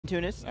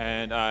Nintoonist.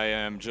 And I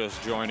am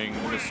just joining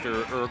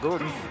Mr.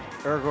 Gordon.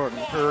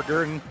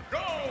 Gordon.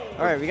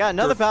 All right, we got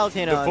another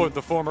Palutena.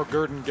 The former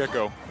Gordon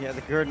Gecko. Yeah,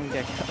 the Gordon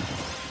Gecko.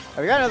 All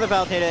right, we got another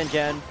Palutena and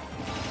Jen.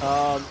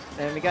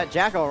 And we got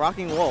Jakal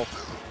rocking Wolf.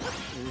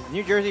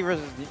 New Jersey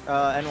versus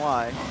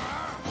NY.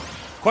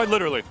 Quite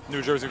literally,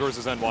 New Jersey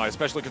versus NY,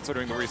 especially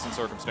considering the recent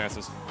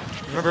circumstances.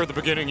 Remember at the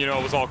beginning, it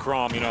was all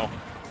Crom,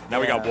 Now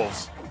we got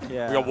Wolves.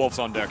 Yeah. We got Wolves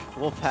on deck.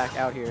 Wolf pack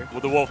out here.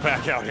 With the Wolf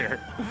pack out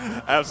here.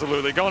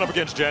 Absolutely. Going up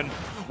against Jen,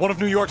 one of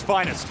New York's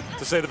finest,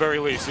 to say the very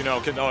least.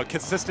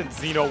 Consistent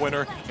Xeno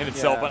winner in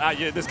itself. Yeah.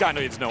 But this guy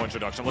needs no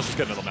introduction. Let's just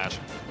get into the match.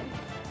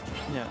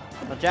 Yeah.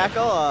 Well,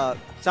 Jakal,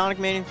 Sonic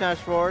Mania Smash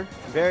 4,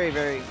 very,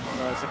 very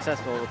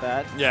successful with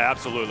that. Yeah,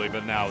 absolutely.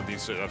 But now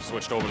these have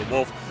switched over to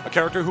Wolf, a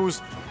character who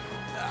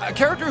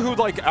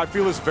I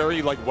feel is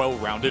very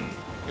well-rounded.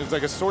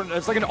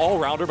 It's like an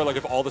all-rounder, but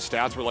if all the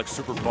stats were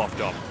super buffed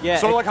up. Yeah.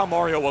 Sort of like how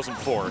Mario was in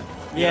 4.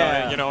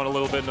 Yeah. In a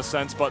little bit in a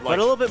sense, but a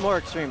little bit more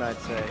extreme, I'd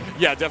say.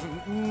 Yeah,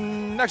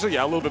 definitely. Actually,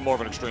 yeah, a little bit more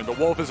of an extreme. But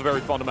Wolf is a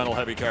very fundamental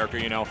heavy character.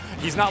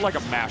 He's not like a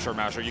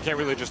masher. You can't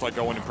really just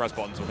go in and press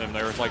buttons with him.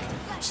 There's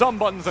some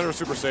buttons that are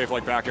super safe,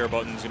 like back air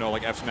buttons,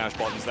 like F smash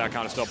buttons, that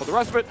kind of stuff. But the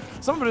rest of it,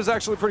 some of it is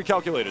actually pretty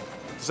calculated,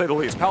 to say the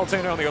least.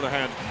 Palutena, on the other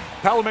hand,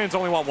 Palumains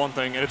only want one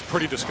thing, and it's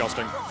pretty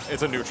disgusting.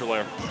 It's a neutral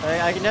air.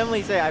 I can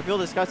definitely say I feel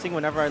disgusting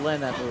whenever I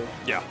land that move.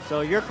 Yeah.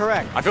 So you're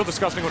correct. I feel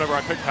disgusting whenever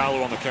I pick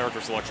Palu on the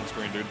character selection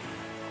screen, dude.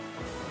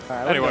 All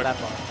right, anyway, go that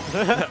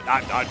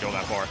far. I'd go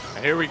that far.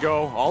 And here we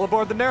go, all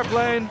aboard the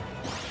airplane.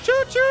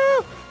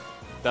 Choo-choo!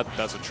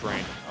 That's a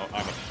train. Oh,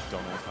 I'm a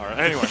dumbass. All right,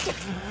 anyway.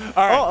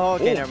 All right. Oh,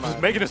 okay, never mind.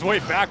 Just making his way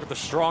back with the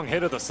strong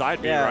hit of the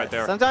side B right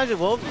there. Sometimes with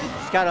Wolf, you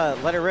just gotta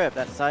let it rip,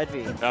 that side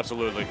B.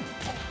 Absolutely.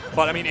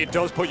 But, it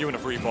does put you in a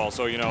free fall.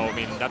 So,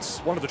 that's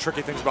one of the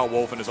tricky things about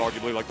Wolf, and is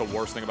arguably, the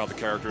worst thing about the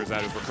character, is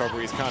that his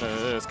recovery is kind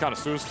of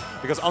sus.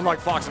 Because unlike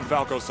Fox and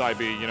Falco's side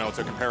B,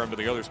 to compare him to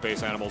the other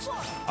space animals,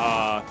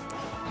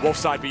 Wolf's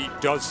side B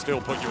does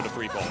still put you in a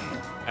free fall,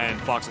 and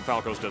Fox and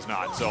Falco's does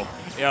not. So,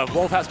 yeah,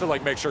 Wolf has to,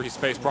 make sure he's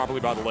spaced properly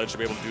by the ledge to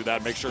be able to do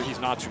that, make sure he's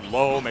not too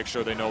low, make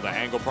sure they know the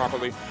angle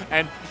properly.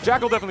 And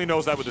Jakal definitely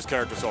knows that with his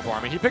character so far.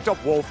 He picked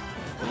up Wolf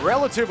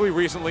relatively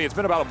recently. It's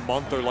been about a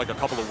month or a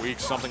couple of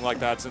weeks, something like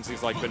that, since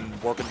he's been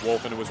working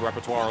Wolf into his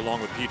repertoire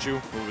along with Pichu,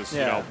 who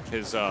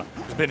is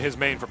has been his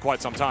main for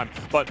quite some time.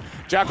 But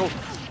Jakal,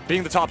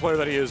 being the top player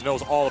that he is,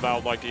 knows all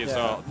about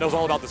knows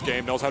all about this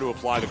game, knows how to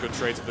apply the good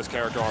traits of this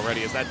character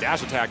already. As that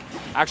dash attack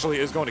actually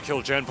is going to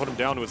kill Jen, put him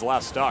down to his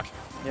last stock.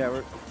 Yeah,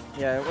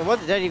 it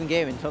wasn't a dead even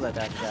game until that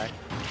dash attack.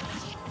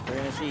 We're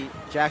gonna see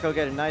Jakal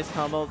get a nice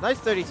combo, nice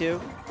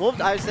 32.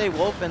 Wolf, I would say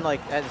Wolf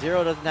at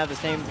 0 doesn't have the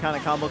same kind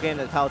of combo game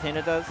that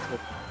Palutena does.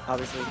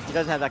 Obviously, he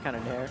doesn't have that kind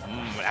of nair.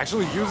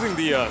 Actually using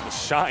the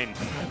shine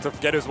to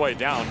get his way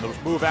down. The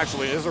move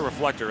actually is a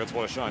reflector. That's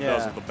what a shine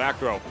does with the back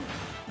throw.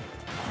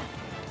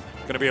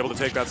 Going to be able to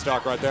take that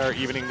stock right there,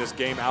 evening this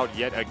game out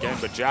yet again.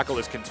 But Jakal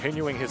is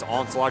continuing his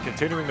onslaught,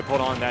 continuing to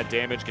put on that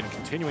damage, and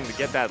continuing to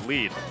get that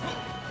lead.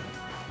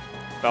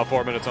 About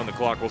 4 minutes on the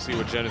clock. We'll see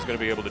what Jen is going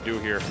to be able to do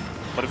here.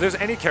 But if there's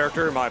any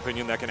character, in my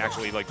opinion, that can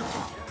actually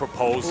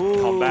propose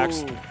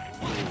comebacks.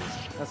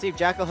 Let's see if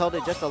Jakal held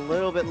it just a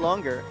little bit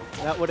longer.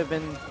 That would have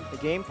been the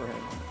game for him.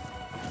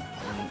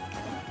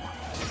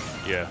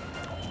 Yeah,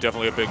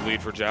 definitely a big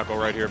lead for Jakal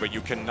right here. But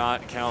you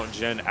cannot count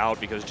Jen out,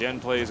 because Jen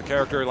plays a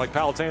character like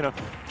Palutena.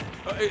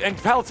 And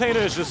Palutena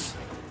is just,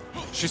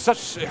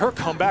 her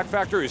comeback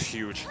factor is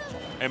huge,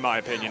 in my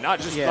opinion. Not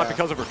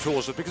because of her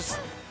tools, just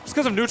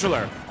because of neutral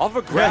air. Off of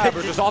a grab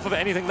or just off of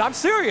anything. I'm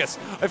serious.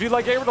 If you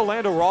able to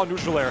land a raw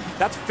neutral air,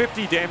 that's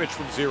 50 damage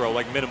from 0,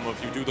 minimum,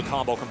 if you do the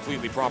combo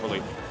completely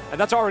properly. And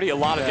that's already a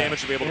lot of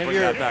damage to be able to bring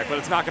that back, but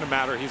it's not going to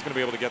matter. He's going to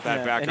be able to get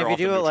that back. And if you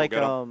do it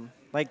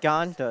like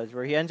Gon does,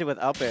 where he ends it with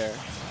up air,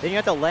 then you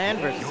have to land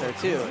versus her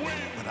too.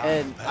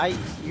 And I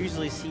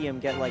usually see him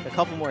get a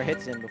couple more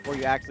hits in before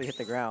you actually hit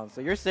the ground.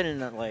 So you're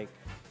sitting at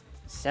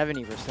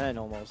 70%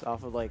 almost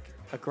off of a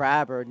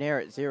grab or a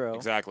nair at 0.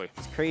 Exactly.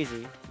 It's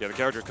crazy. Yeah, the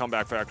character's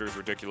comeback factor is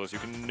ridiculous. You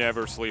can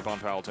never sleep on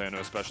Palutena,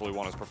 especially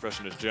one as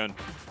proficient as Jen,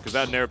 because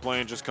that nair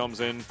plane just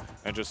comes in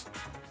and just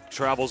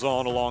travels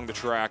on along the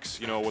tracks,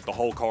 with the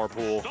whole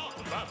carpool.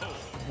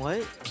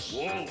 What?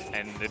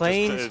 And it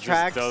Planes,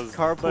 tracks, does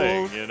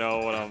carpools. Thing, you know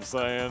what I'm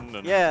saying?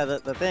 And yeah,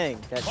 the thing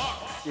that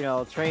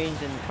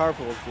trains and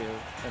carpools do,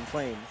 and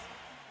planes.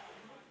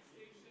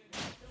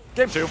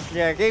 Game 2.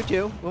 Yeah, game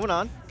 2. Moving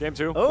on. Game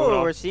 2.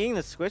 Oh, we're seeing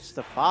the switch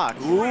to Fox.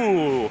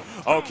 Ooh.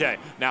 Okay.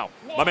 Now,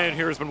 my man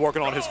here has been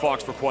working on his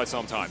Fox for quite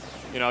some time.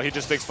 He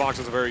just thinks Fox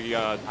is a very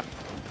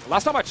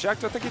last time I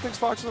checked, I think he thinks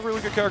Fox is a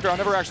really good character. I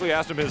never actually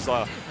asked him his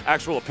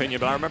actual opinion,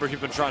 but I remember he's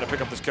been trying to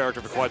pick up this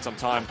character for quite some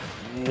time.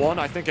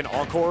 I think an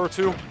Encore or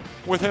 2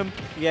 with him.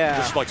 Yeah.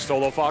 Just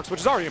solo Fox, which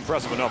is already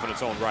impressive enough in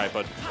its own right.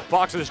 But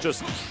Fox is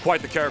just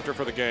quite the character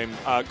for the game,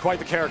 quite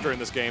the character in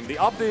this game. The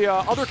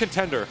other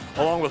contender,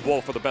 along with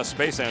Wolf, for the best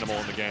space animal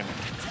in the game.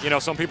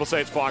 Some people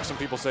say it's Fox, some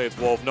people say it's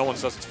Wolf. No one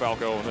says it's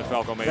Falco, and then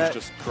Falco may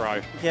just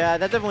cry. Yeah,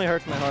 that definitely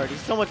hurts my heart. He's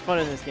so much fun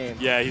in this game.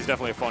 Yeah, he's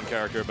definitely a fun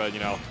character, but,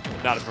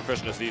 not as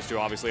proficient as these two,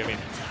 obviously.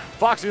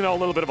 Fox, you know, a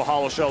little bit of a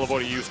hollow shell of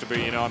what he used to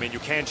be, you know. I mean, you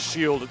can't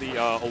shield the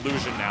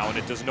illusion now, and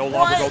it does no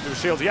longer go through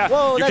shields. Yeah,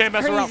 Whoa, you can't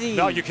mess crazy. around.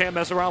 No, you can't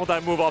mess around with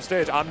that move off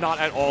stage. I'm not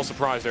at all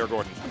surprised there,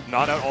 Gordon.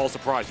 Not at all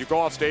surprised. You go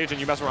off stage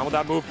and you mess around with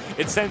that move,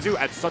 it sends you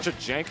at such a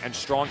jank and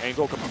strong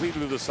angle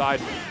completely to the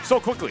side so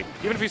quickly,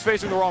 even if he's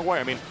facing the wrong way.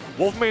 I mean,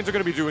 Wolf mains are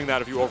going to be doing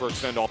that if you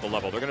overextend off the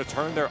level. They're going to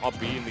turn their up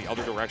B in the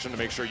other direction to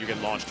make sure you get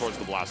launched towards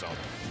the blast zone.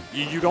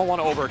 You don't want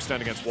to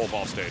overextend against Wolf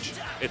off stage.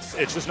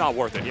 It's just not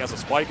worth it. He has a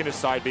spike in his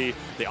side B.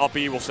 The up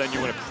B will send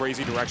you in a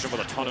crazy direction with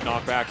a ton of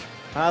knockback.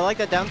 I like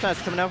that down smash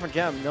coming out from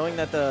Gem, knowing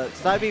that the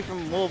side B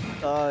from Wolf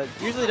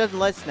usually doesn't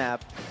let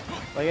snap.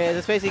 Like,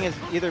 the spacing is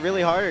either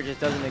really hard or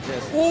just doesn't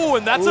exist. Ooh,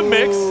 and that's a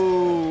mix.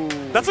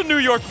 That's a New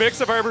York mix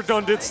if I ever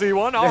did see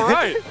one. All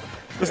right.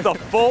 This is the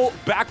full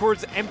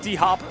backwards empty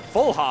hop,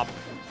 full hop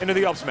into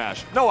the up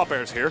smash. No up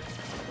airs here.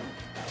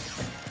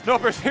 No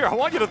up airs here. I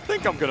want you to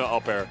think I'm going to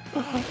up air.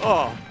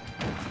 Oh,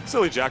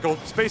 silly Jakal.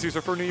 Spaceys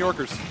are for New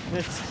Yorkers.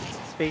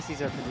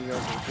 Spaceys are for New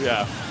Yorkers.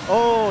 Yeah.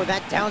 Oh,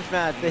 that down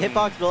smash. The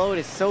hitbox below it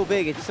is so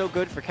big. It's so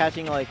good for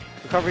catching, like,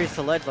 recoveries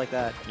to ledge like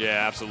that.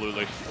 Yeah,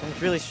 absolutely. And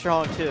it's really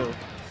strong, too.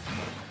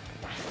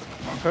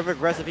 Perfect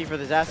recipe for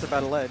disaster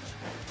by the ledge.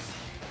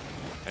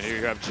 And here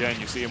you have Jen.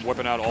 You see him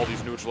whipping out all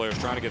these neutral airs,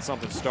 trying to get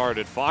something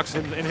started. Fox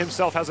in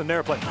himself has a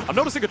nair play. I'm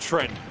noticing a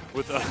trend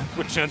with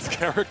Jen's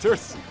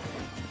characters.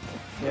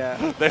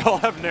 Yeah. They all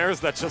have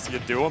nairs that just, you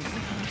do them.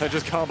 They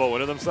just combo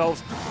into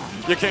themselves.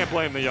 You can't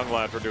blame the young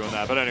lad for doing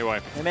that. But anyway.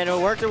 Hey, man, if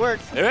it works, it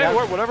works. Yeah,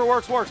 whatever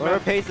works, works, whatever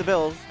man. pays the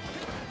bills.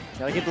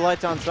 Gotta keep the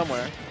lights on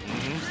somewhere.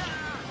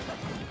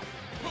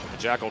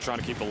 Jakal trying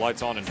to keep the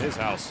lights on in his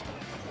house.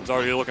 It's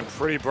already looking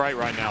pretty bright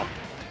right now.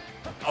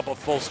 Up a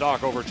full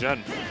stock over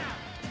Jen.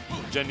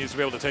 Jen needs to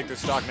be able to take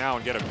this stock now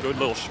and get a good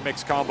little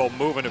schmix combo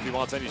moving if he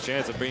wants any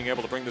chance of being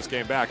able to bring this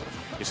game back.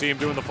 You see him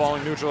doing the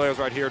falling neutral airs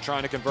right here,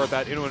 trying to convert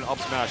that into an up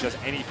smash, as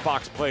any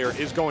Fox player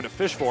is going to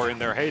fish for in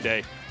their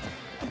heyday.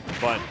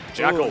 But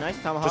Jakal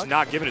just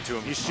not giving it to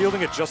him. He's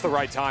shielding it just the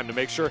right time to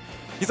make sure.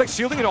 He's like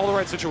shielding in all the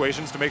right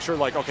situations to make sure,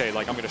 like, okay,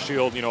 like I'm going to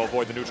shield, you know,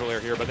 avoid the neutral air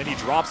here, but then he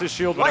drops his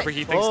shield whenever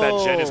he thinks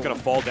that Jen is going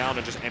to fall down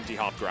and just empty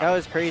hop grab. That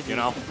was crazy. You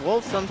know?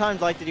 Wolves sometimes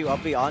like to do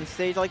up B on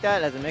stage like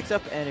that as a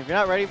mix-up, and if you're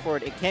not ready for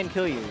it, it can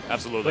kill you.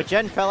 Absolutely. But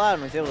Jen fell out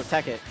and was able to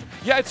tech it.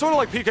 Yeah, it's sort of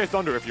like PK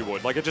Thunder, if you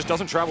would. Like, it just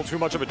doesn't travel too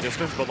much of a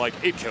distance, but, like,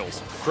 it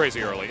kills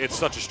crazy early. It's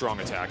such a strong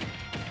attack.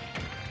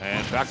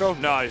 And back throw?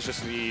 No, it's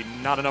just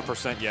not enough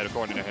percent yet,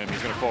 according to him.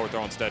 He's going to forward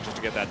throw instead just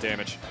to get that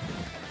damage.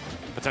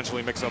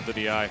 Potentially mix up the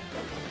DI.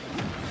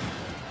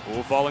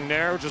 Ooh, falling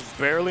nair, just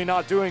barely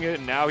not doing it.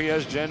 And now he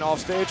has Jen off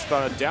stage.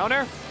 Down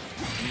air?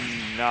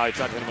 No, he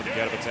tried to hit him with the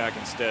get-up attack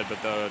instead, but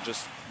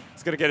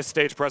he's going to get his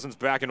stage presence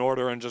back in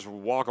order and just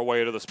walk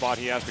away to the spot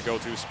he has to go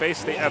to.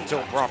 Space the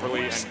F-tilt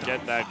properly and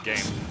get that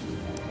game.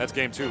 That's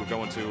game 2,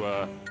 going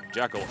to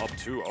Jakal up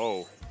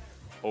 2-0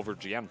 over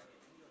GM.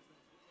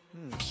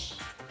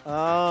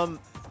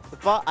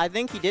 I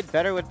think he did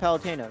better with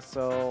Palutena,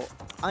 so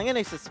I'm going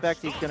to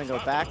suspect he's going to go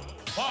back.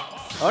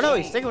 Oh, no,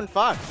 he's sticking with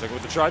Fox. Sticking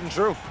with the tried and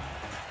true.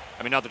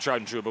 I mean, not the tried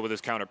and true, but with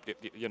his counter.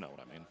 You know what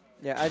I mean.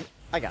 Yeah,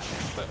 I got it.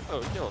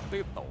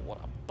 You know what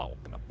I'm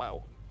talking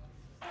about.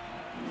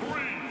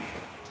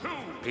 3,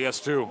 2,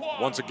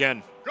 PS2, once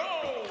again. Go!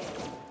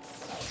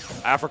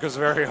 Africa's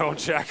very own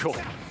Jakal.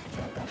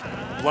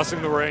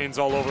 Blessing the rains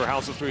all over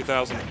House of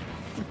 3000.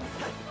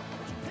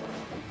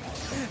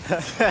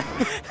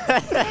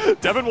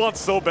 Devin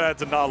wants so bad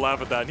to not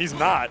laugh at that, and he's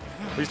not.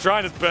 He's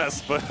trying his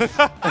best, but...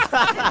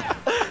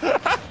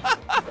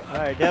 All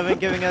right, Devin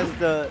giving us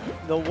the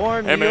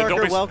warm New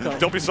Yorker welcome.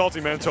 Don't be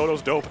salty, man.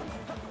 Toto's dope.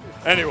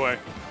 Anyway.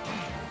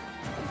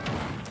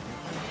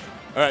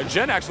 All right,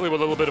 Jen actually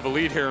with a little bit of a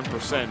lead here in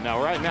percent.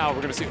 Now, right now,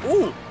 we're going to see,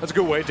 ooh, that's a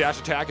good way. Dash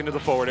attack into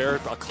the forward air.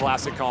 A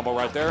classic combo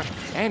right there.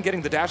 And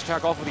getting the dash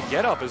attack off of the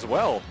get-up as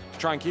well to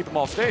try and keep him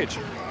off stage.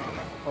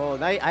 Oh,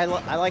 I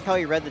like how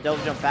he read the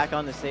double jump back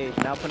on the stage.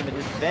 Now put him at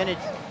disadvantage,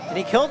 and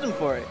he killed him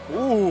for it.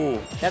 Ooh.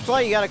 That's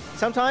why you got to,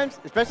 sometimes,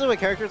 especially with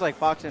characters like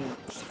Fox and,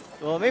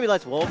 well, maybe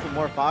less Wolf and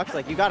more Fox,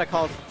 like you gotta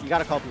call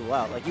people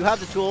out. Like you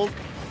have the tools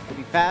to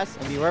be fast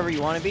and be wherever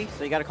you want to be,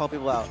 so you gotta call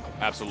people out.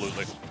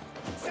 Absolutely.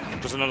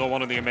 Just another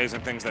one of the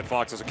amazing things that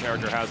Fox as a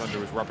character has under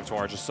his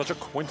repertoire. Just such a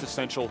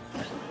quintessential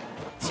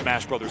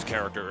Smash Brothers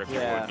character, if you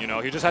would. You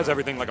know, he just has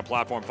everything like a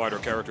platform fighter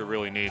character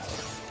really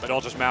needs. It all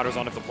just matters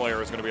on if the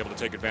player is going to be able to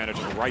take advantage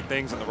of the right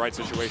things in the right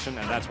situation,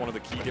 and that's one of the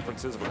key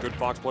differences of a good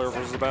Fox player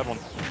versus a bad one.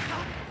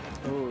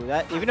 Ooh,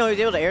 that even though he was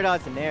able to air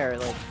dodge in there,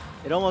 like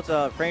it almost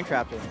frame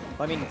trapped him.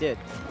 I mean, he did.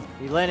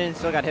 He landed and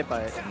still got hit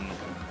by it.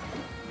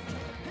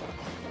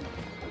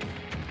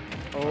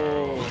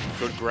 Oh.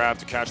 Good grab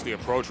to catch the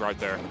approach right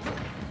there.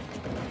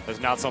 That's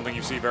not something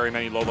you see very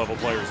many low-level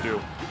players do.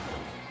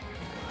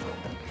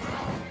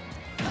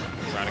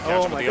 Trying to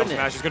catch him with the up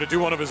smash. He's going to do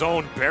one of his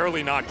own,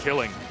 barely not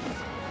killing.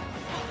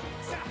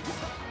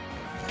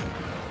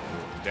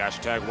 Dash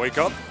attack, wake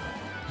up.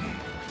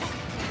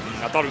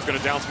 I thought he was going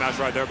to down smash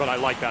right there, but I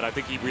like that. I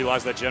think he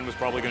realized that Jen was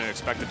probably going to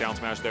expect a down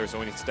smash there, so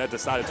he instead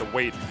decided to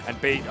wait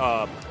and bait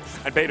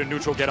a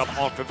neutral get up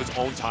off of his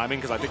own timing,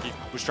 because I think he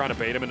was trying to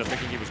bait him into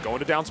thinking he was going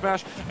to down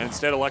smash, and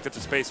instead elected to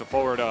space a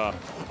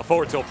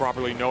forward tilt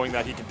properly, knowing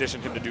that he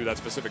conditioned him to do that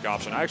specific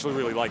option. I actually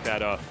really like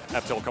that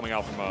F tilt coming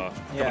out from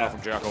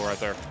Jakal right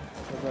there.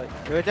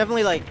 There were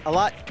definitely like a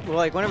lot,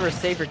 like one of her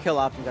safer kill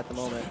options at the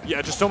moment.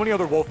 Yeah, just so many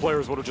other Wolf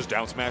players would have just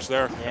down smashed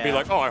there and be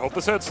like, oh, I hope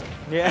this hits.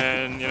 Yeah.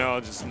 And, you know,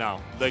 just no.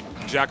 Like,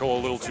 Jakal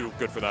a little too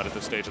good for that at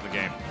this stage of the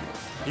game.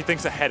 He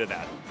thinks ahead of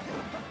that.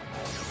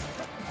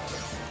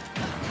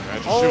 Yeah,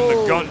 just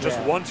shooting the gun just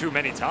one too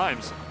many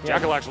times. Yeah.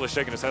 Jakal actually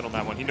shaking his head on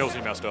that one. He knows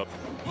he messed up.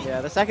 Yeah,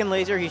 the second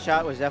laser he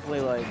shot was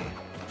definitely like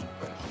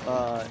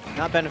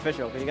not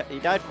beneficial, because he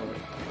died for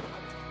it.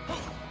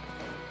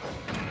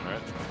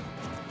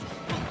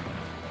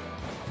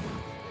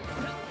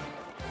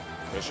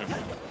 Fishing.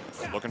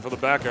 Looking for the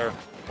back air.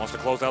 Wants to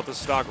close out this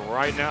stock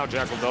right now.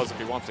 Jakal does if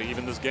he wants to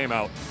even this game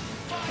out.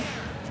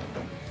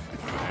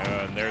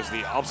 And there's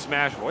the up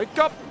smash. Wake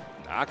up!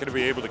 Not going to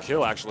be able to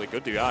kill, actually.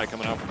 Good DI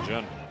coming out from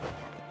Jen.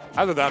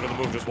 Either that or the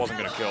move just wasn't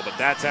going to kill, but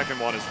that second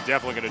one is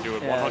definitely going to do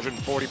it. Yeah.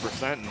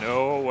 140%.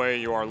 No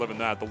way you are living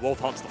that. The wolf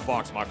hunts the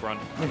fox, my friend.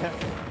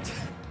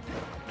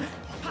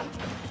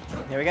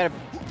 Yeah, we got a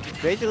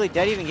basically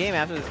dead even game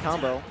after this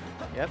combo.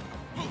 Yep.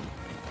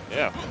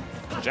 Yeah.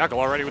 Jakal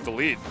already with the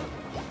lead.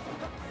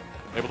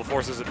 Able to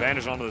force his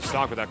advantage onto the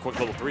stock with that quick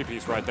little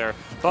three-piece right there.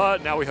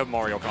 But now we have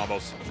Mario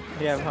combos.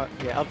 Yeah,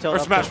 up tilt. Or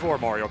Smash 4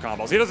 Mario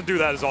combos. He doesn't do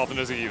that as often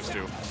as he used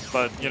to.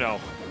 But, you know,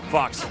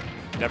 Fox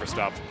never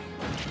stopped.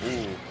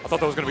 Ooh, I thought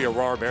that was going to be a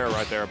raw bear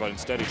right there, but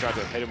instead he tried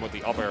to hit him with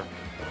the up air.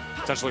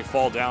 Potentially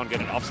fall down, get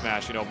an up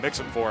smash, you know, mix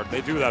him for it.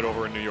 They do that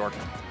over in New York.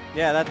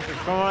 Yeah, that's,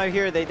 from what I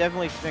hear, they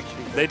definitely schmix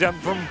people.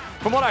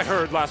 From what I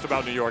heard last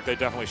about New York, they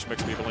definitely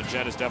schmix people, and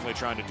Jen is definitely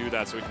trying to do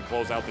that so he can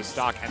close out this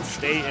stock and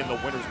stay in the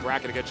winner's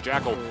bracket against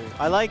Jakal.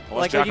 I like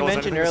what you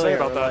mentioned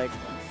earlier, like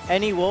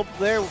any Wolf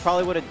player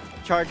probably would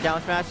have charged down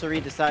smash to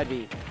read the side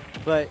B,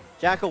 but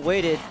Jakal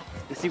waited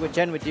to see what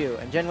Jen would do,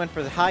 and Jen went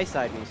for the high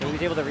side B, so he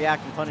was able to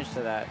react and punish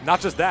to that.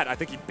 Not just that, I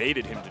think he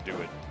baited him to do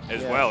it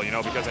as well, you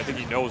know, because I think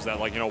he knows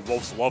that, like, you know,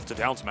 Wolves love to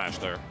down smash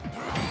there.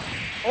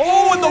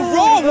 Oh, and the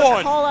raw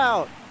one! Call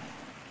out!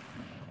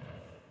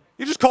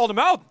 You just called him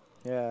out.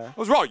 Yeah. I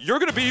was wrong. You're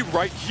going to be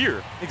right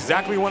here,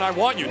 exactly when I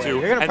want you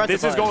to, and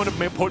this is going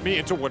to put me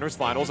into winners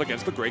finals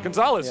against the Great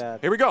Gonzalez. Yeah.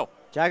 Here we go.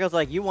 Jakal's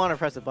like, you want to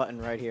press a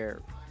button right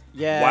here.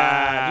 Yeah.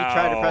 Wow. He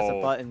tried to press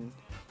a button.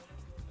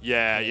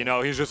 Yeah, you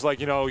know, he's just like,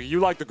 you know,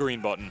 you like the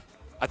green button.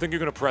 I think you're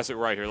going to press it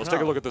right here. Let's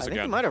take a look at this again.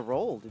 I think he might have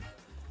rolled.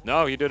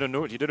 No, he did a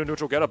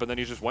neutral getup, and then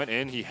he just went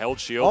in, he held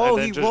shield, and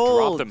then just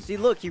dropped him. See,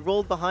 look, he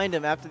rolled behind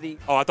him after the...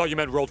 Oh, I thought you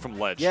meant rolled from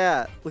ledge.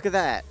 Yeah, look at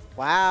that.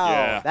 Wow,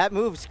 yeah. That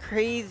move's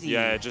crazy.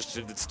 Yeah,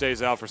 it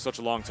stays out for such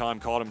a long time.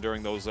 Caught him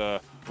during those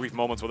brief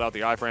moments without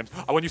the iframes.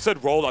 When you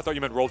said rolled, I thought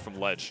you meant rolled from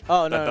ledge.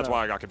 Oh, no, That's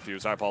why I got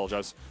confused. I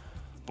apologize.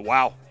 But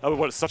wow, that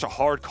was such a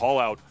hard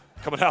call-out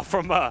coming out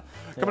from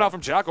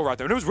Jakal right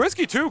there. And it was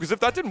risky, too, because if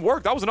that didn't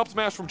work, that was an up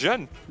smash from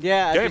Jen.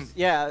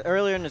 Yeah,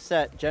 earlier in the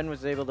set, Jen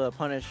was able to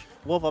punish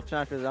Wolf up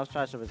smash with an up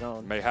smash of his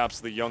own.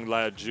 Mayhaps the young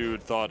lad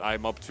Jude thought,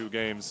 I'm up 2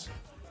 games.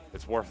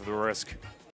 It's worth the risk.